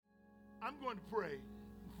I'm going to pray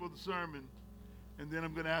for the sermon, and then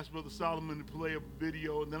I'm going to ask Brother Solomon to play a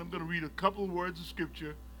video, and then I'm going to read a couple of words of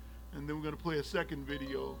scripture, and then we're going to play a second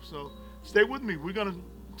video. So stay with me. We're going to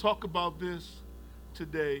talk about this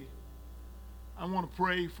today. I want to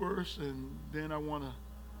pray first, and then I want to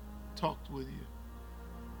talk with you.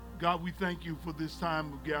 God, we thank you for this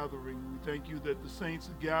time of gathering. We thank you that the saints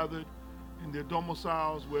are gathered in their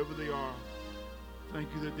domiciles, wherever they are. Thank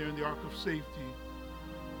you that they're in the ark of safety.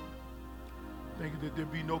 Thank you that there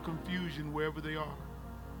be no confusion wherever they are,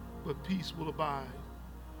 but peace will abide.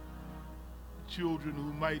 Children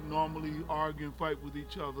who might normally argue and fight with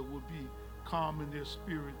each other will be calm in their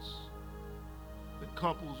spirits. That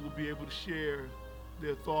couples will be able to share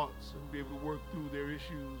their thoughts and be able to work through their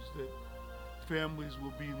issues. That families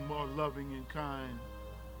will be more loving and kind.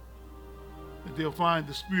 That they'll find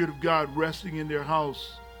the Spirit of God resting in their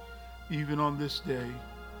house even on this day.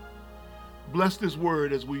 Bless this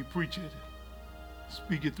word as we preach it.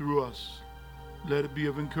 Speak it through us. Let it be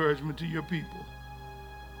of encouragement to your people.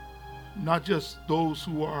 Not just those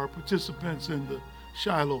who are participants in the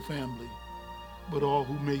Shiloh family, but all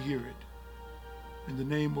who may hear it. In the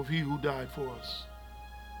name of he who died for us,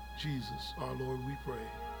 Jesus our Lord, we pray.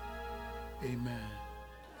 Amen.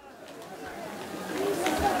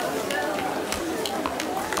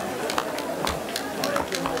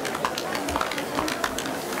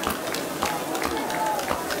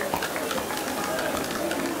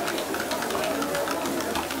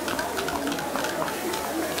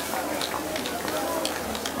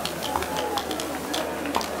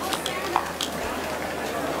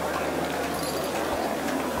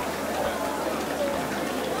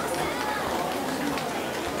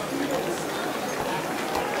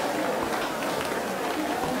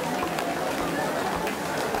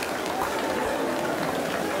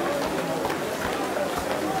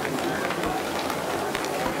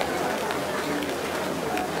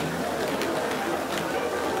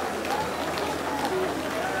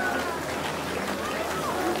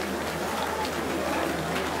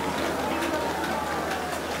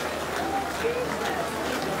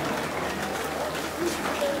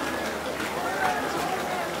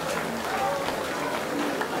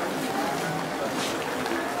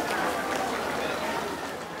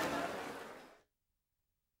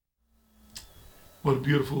 What a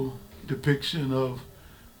beautiful depiction of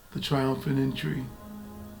the triumphant entry.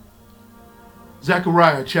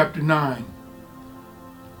 Zechariah chapter 9.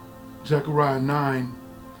 Zechariah 9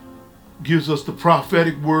 gives us the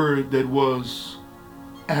prophetic word that was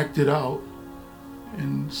acted out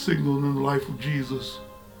and signaled in the life of Jesus.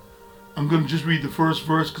 I'm going to just read the first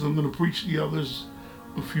verse because I'm going to preach the others,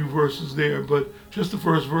 a few verses there. But just the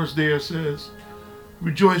first verse there says,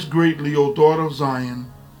 "Rejoice greatly, O daughter of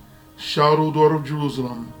Zion. Shout, O daughter of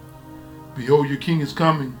Jerusalem. Behold, your king is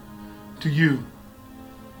coming to you.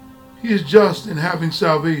 He is just and having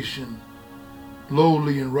salvation,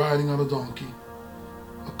 lowly and riding on a donkey,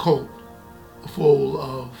 a colt, the foal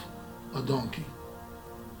of a donkey."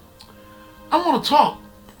 I want to talk.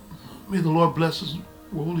 May the Lord bless his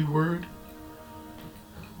holy word.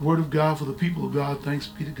 Word of God for the people of God. Thanks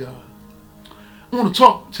be to God. I want to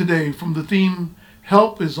talk today from the theme,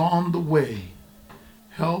 Help is on the way.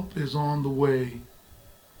 Help is on the way.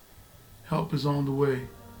 Help is on the way.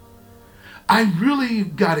 I really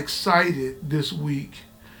got excited this week,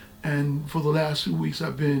 and for the last few weeks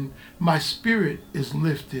my spirit is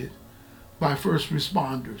lifted by first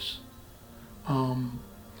responders.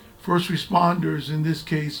 First responders in this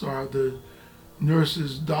case are the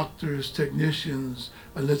nurses, doctors, technicians,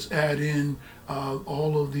 and let's add in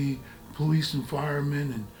all of the police and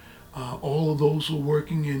firemen and all of those who are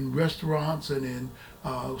working in restaurants and in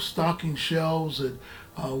stocking shelves at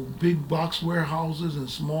big box warehouses and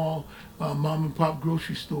small mom and pop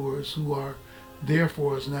grocery stores who are there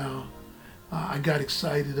for us now. I got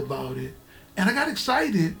excited about it. And I got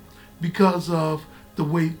excited because of the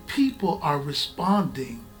way people are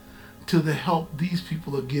responding to the help these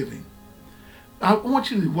people are giving. I want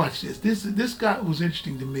you to watch this. This guy was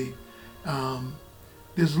interesting to me.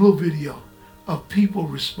 There's a little video of people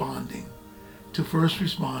responding to first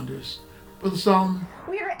responders. Brother Solomon.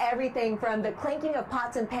 We hear everything from the clanking of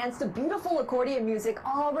pots and pans to beautiful accordion music,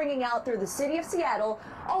 all ringing out through the city of Seattle.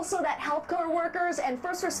 Also that healthcare workers and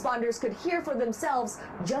first responders could hear for themselves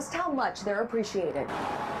just how much they're appreciated.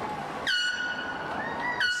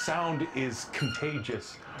 Sound is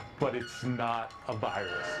contagious, but it's not a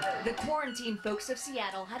virus. The quarantine folks of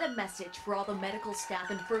Seattle had a message for all the medical staff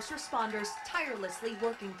and first responders tirelessly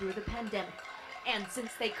working through the pandemic. And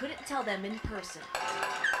since they couldn't tell them in person,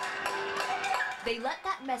 They let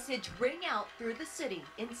that message ring out through the city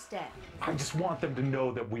instead. I just want them to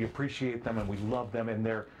know that we appreciate them and we love them, and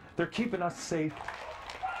they're keeping us safe.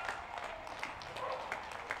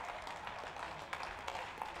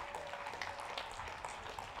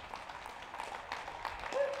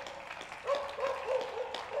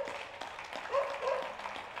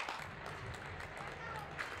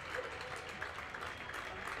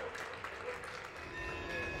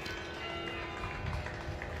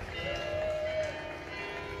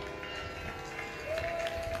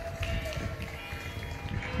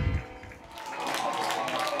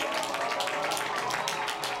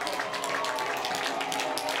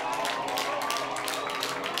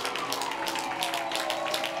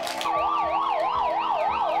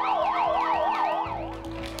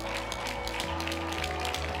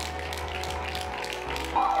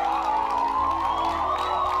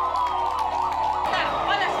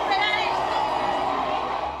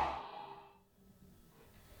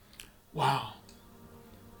 Wow.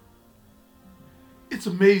 It's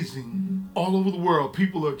amazing. All over the world,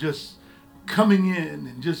 people are just coming in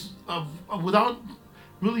and just without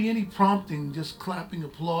really any prompting, just clapping,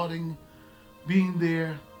 applauding, being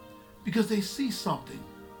there because they see something.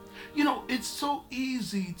 You know, it's so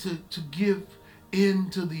easy to give in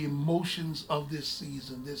to the emotions of this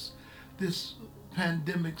season, this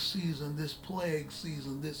pandemic season, this plague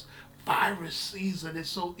season, this virus season. It's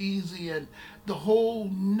so easy, and the whole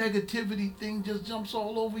negativity thing just jumps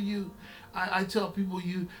all over you. I tell people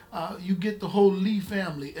you get the whole Lee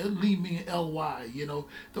family, Lee meaning L-Y, you know,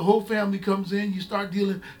 the whole family comes in, you start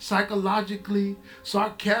dealing psychologically,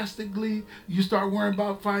 sarcastically, you start worrying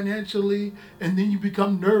about financially, and then you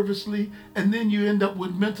become nervously, and then you end up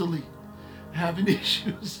with mentally having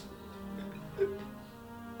issues.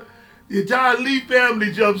 The entire Lee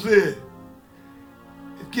family jumps in.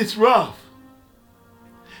 It gets rough.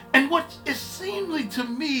 And what it seemed to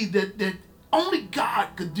me that only God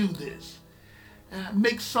could do this.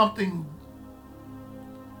 Make something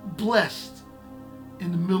blessed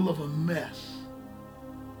in the middle of a mess.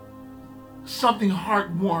 Something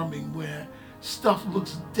heartwarming where stuff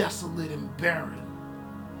looks desolate and barren.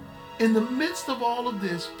 In the midst of all of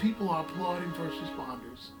this, people are applauding first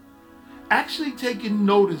responders, actually taking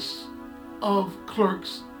notice of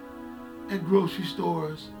clerks at grocery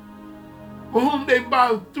stores, for whom they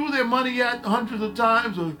threw their money at hundreds of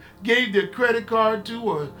times or gave their credit card to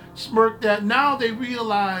or smirked at. Now they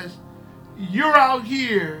realize you're out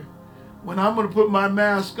here when I'm going to put my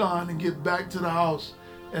mask on and get back to the house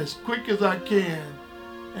as quick as I can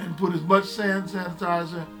and put as much hand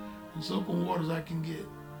sanitizer and soap and water as I can get.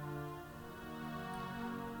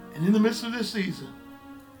 And in the midst of this season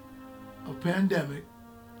of pandemic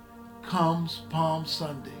comes Palm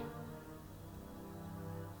Sunday.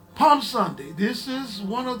 Palm Sunday, this is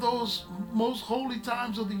one of those most holy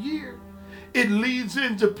times of the year. It leads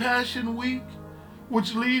into Passion Week,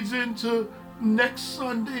 which leads into next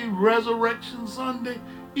Sunday, Resurrection Sunday,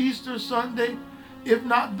 Easter Sunday. If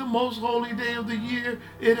not the most holy day of the year,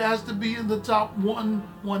 it has to be in the top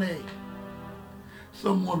 1A.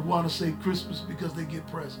 Some would want to say Christmas because they get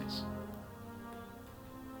presents.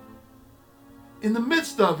 In the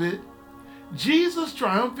midst of it, Jesus'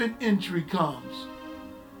 triumphant entry comes.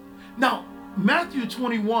 Now, Matthew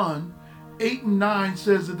 21, 8 and 9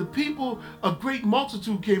 says that the people, a great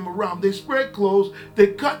multitude came around. They spread clothes, they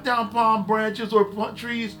cut down palm branches or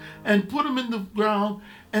trees and put them in the ground,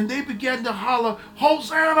 and they began to holler,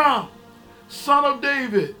 "Hosanna, Son of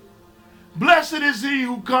David. Blessed is he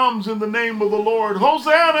who comes in the name of the Lord.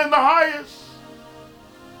 Hosanna in the highest."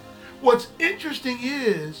 What's interesting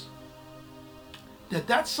is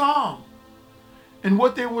that psalm and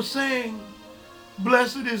what they were saying,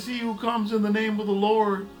 "Blessed is he who comes in the name of the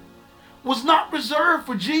Lord," was not reserved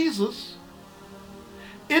for Jesus.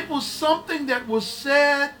 It was something that was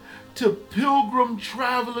said to pilgrim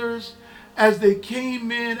travelers as they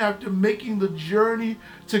came in after making the journey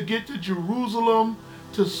to get to Jerusalem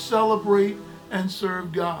to celebrate and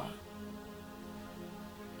serve God.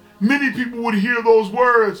 Many people would hear those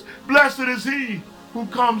words, "Blessed is he who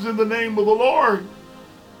comes in the name of the Lord,"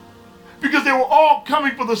 because they were all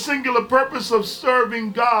coming for the singular purpose of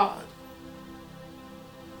serving God.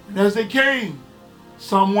 And as they came,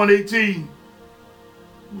 Psalm 118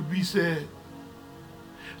 would be said.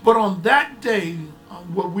 But on that day,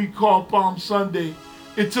 on what we call Palm Sunday,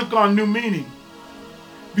 it took on new meaning.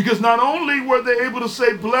 Because not only were they able to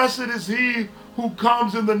say, "Blessed is he who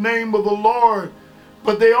comes in the name of the Lord,"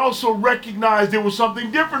 but they also recognized there was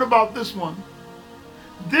something different about this one.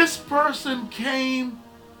 This person came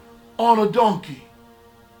on a donkey,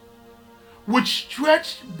 which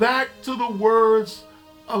stretched back to the words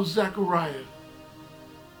of Zechariah.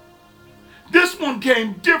 This one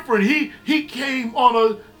came different. He came on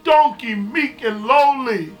a donkey, meek and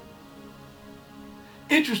lowly.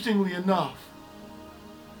 Interestingly enough,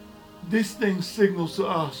 this thing signals to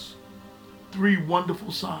us three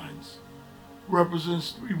wonderful signs,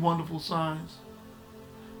 represents three wonderful signs.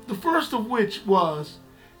 The first of which it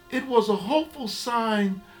was a hopeful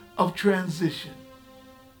sign of transition.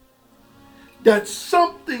 That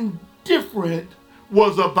something different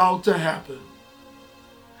was about to happen.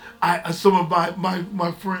 Some of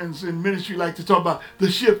my friends in ministry like to talk about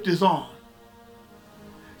the shift is on.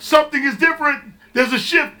 Something is different. There's a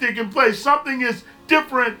shift taking place. Something is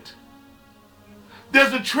different.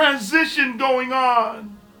 There's a transition going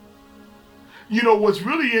on. You know, what's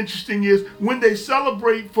really interesting is when they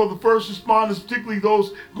celebrate for the first responders, particularly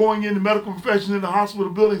those going into medical profession in the hospital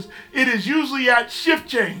buildings, it is usually at shift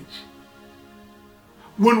change.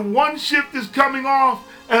 When one shift is coming off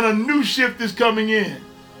and a new shift is coming in.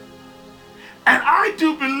 And I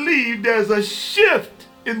do believe there's a shift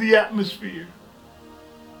in the atmosphere.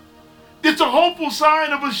 It's a hopeful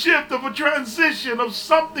sign of a shift, of a transition, of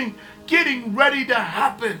something getting ready to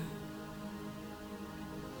happen.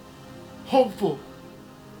 Hopeful.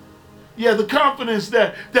 Yeah, the confidence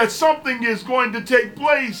that something is going to take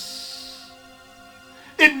place.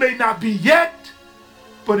 It may not be yet,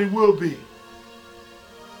 but it will be.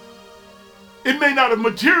 It may not have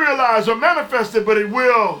materialized or manifested, but it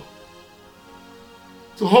will.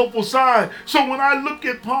 It's a hopeful sign. So when I look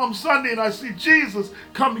at Palm Sunday and I see Jesus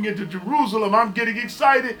coming into Jerusalem, I'm getting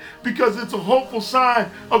excited because it's a hopeful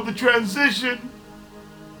sign of the transition.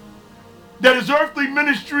 That his earthly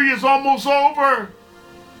ministry is almost over.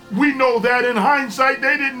 We know that in hindsight.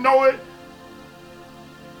 They didn't know it.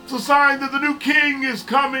 It's a sign that the new king is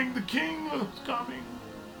coming. The king is coming.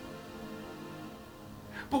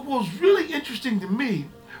 But what was really interesting to me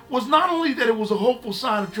was not only that it was a hopeful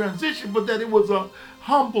sign of transition, but that it was a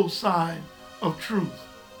humble sign of truth.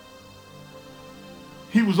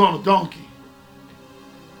 He was on a donkey.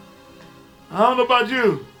 I don't know about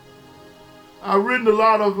you. I've ridden a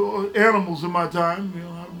lot of animals in my time. You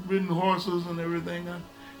know, I've ridden horses and everything.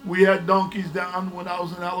 We had donkeys down when I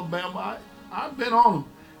was in Alabama. I've been on them.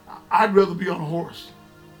 I'd rather be on a horse.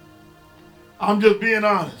 I'm just being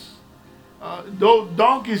honest. Those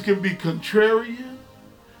donkeys can be contrarian.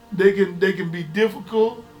 They can be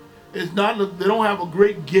difficult. It's not. They don't have a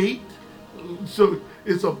great gait, so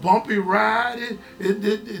it's a bumpy ride.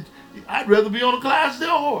 I'd rather be on a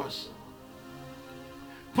Clydesdale horse.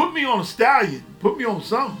 Put me on a stallion. Put me on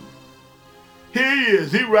something. Here he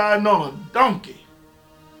is. He riding on a donkey.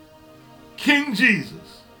 King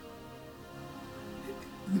Jesus.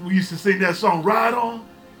 We used to sing that song, Ride On,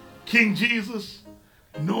 King Jesus.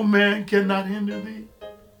 No man cannot hinder thee.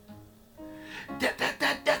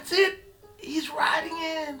 That's it. He's riding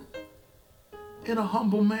in a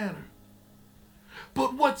humble manner.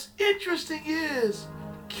 But what's interesting is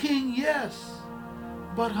king, yes,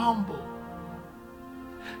 but humble.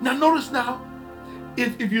 Now notice now,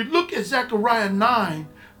 if you look at Zechariah 9,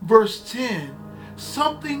 verse 10,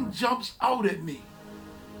 something jumps out at me.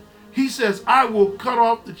 He says, I will cut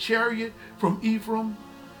off the chariot from Ephraim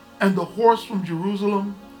and the horse from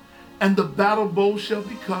Jerusalem, and the battle bow shall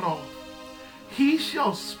be cut off. He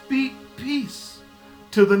shall speak peace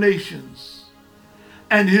to the nations,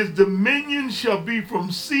 and his dominion shall be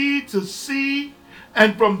from sea to sea,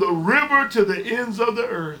 and from the river to the ends of the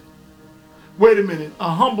earth. Wait a minute,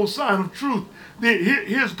 a humble sign of truth.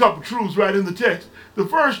 Here's a couple truths right in the text. The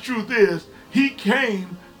first truth is, he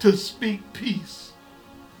came to speak peace.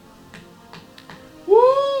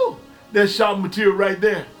 Woo! That's shouting material right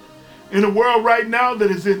there. In a world right now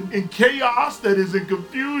that is in chaos, that is in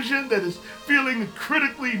confusion, that is feeling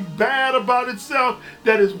critically bad about itself,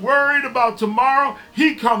 that is worried about tomorrow,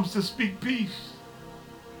 he comes to speak peace.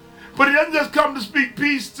 But he doesn't just come to speak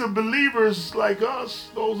peace to believers like us,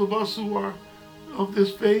 those of us who are of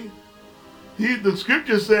this faith. The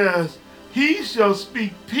scripture says, he shall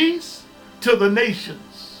speak peace to the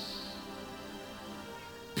nations.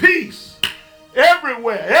 Peace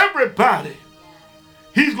everywhere, everybody.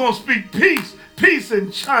 He's going to speak peace. Peace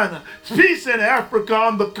in China. Peace in Africa,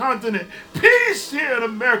 on the continent. Peace here in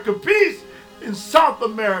America. Peace in South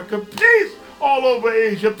America. Peace all over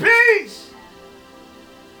Asia. Peace.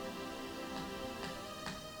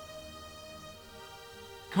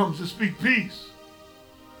 Comes to speak peace.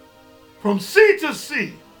 From sea to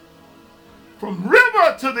sea. From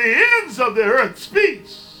river to the ends of the earth.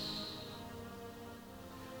 Speaks.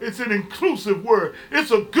 It's an inclusive word. It's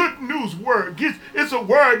a good news word. It's a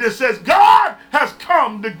word that says God has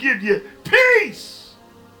come to give you peace.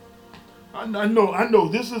 I know.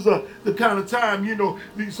 This is the kind of time,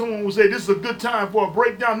 someone will say this is a good time for a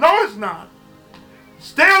breakdown. No, it's not.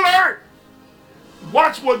 Stay alert.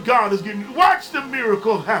 Watch what God is giving you. Watch the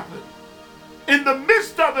miracle happen. In the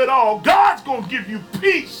midst of it all, God's going to give you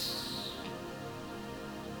peace.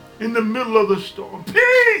 In the middle of the storm.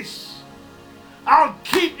 Peace. I'll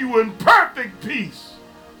keep you in perfect peace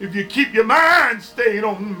if you keep your mind stayed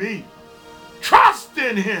on me. Trust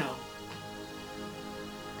in him.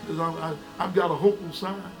 Because I've got a hopeful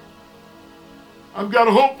sign. I've got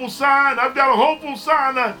a hopeful sign. I've got a hopeful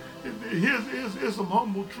sign. Here's some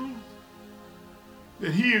humble truth.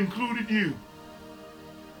 That he included you.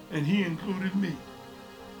 And he included me.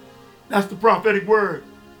 That's the prophetic word.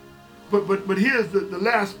 But here's the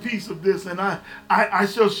last piece of this, and I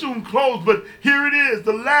shall soon close, but here it is,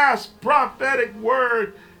 the last prophetic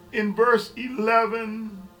word in verse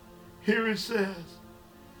 11. Here it says,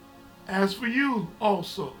 as for you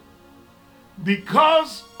also,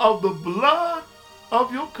 because of the blood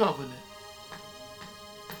of your covenant,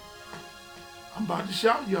 I'm about to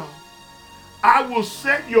shout, y'all, I will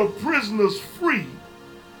set your prisoners free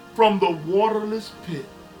from the waterless pit.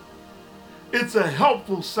 It's a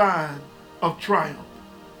helpful sign of triumph.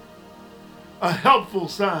 A helpful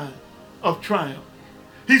sign of triumph.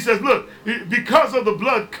 He says, look, because of the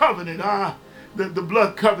blood covenant, the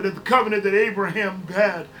blood covenant, the covenant that Abraham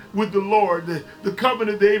had with the Lord, the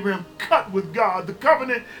covenant that Abraham cut with God, the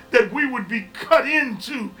covenant that we would be cut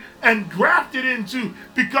into and grafted into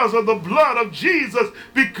because of the blood of Jesus,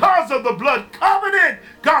 because of the blood covenant.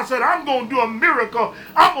 God said, I'm going to do a miracle.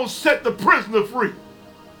 I'm going to set the prisoner free.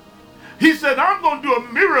 He said, I'm going to do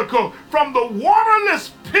a miracle from the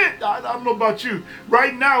waterless pit. I don't know about you.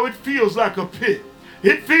 Right now, it feels like a pit.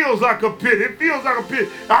 It feels like a pit. It feels like a pit.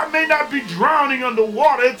 I may not be drowning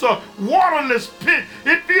underwater. It's a waterless pit.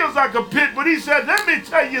 It feels like a pit. But he said, let me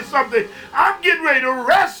tell you something. I'm getting ready to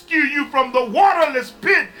rescue you from the waterless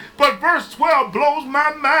pit. But verse 12 blows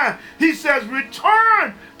my mind. He says,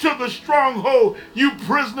 return to the stronghold, you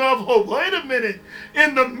prisoner of hope. Wait a minute.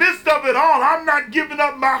 In the midst of it all, I'm not giving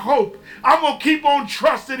up my hope. I'm going to keep on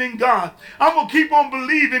trusting in God. I'm going to keep on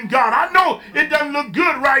believing God. I know it doesn't look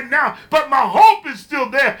good right now, but my hope is still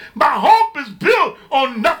there. My hope is built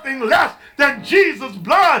on nothing less than Jesus'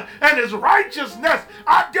 blood and his righteousness.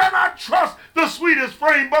 I dare not trust the sweetest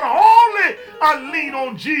frame, but wholly I lean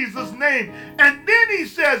on Jesus' name. And then he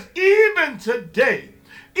says, even today,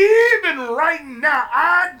 even right now,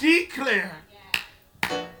 I declare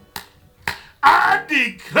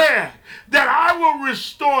that I will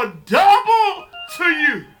restore double to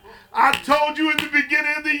you. I told you in the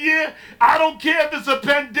beginning of the year, I don't care if it's a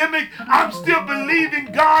pandemic, I'm still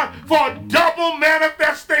believing God for a double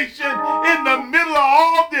manifestation in the middle of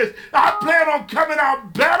all this. I plan on coming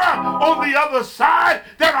out better on the other side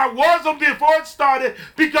than I was on before it started,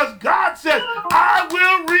 because God says, I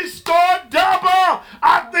will restore double.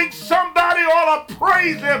 I think somebody ought to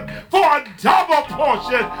praise him for a double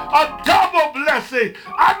portion, a double blessing.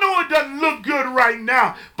 I know it doesn't look good right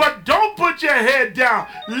now, but don't put your head down.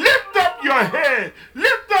 Lift up your head.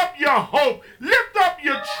 Lift up your hope. Lift up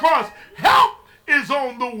your trust. Help is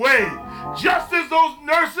on the way. Just as those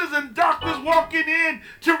nurses and doctors walking in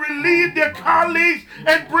to relieve their colleagues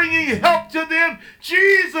and bringing help to them,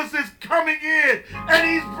 Jesus is coming in and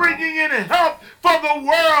he's bringing in help for the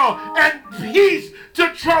world and peace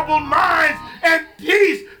to troubled minds and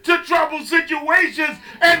peace to troubled situations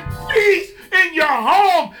and peace in your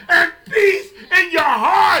home and peace in your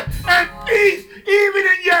heart and peace even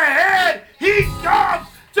in your head. He comes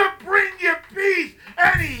to bring you peace,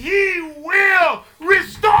 and he will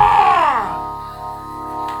restore.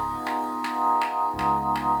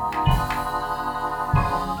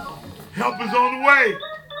 Help is on the way.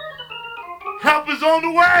 Help is on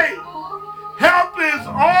the way. Help is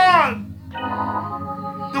on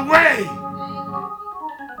the way.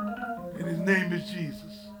 And his name is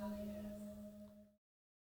Jesus.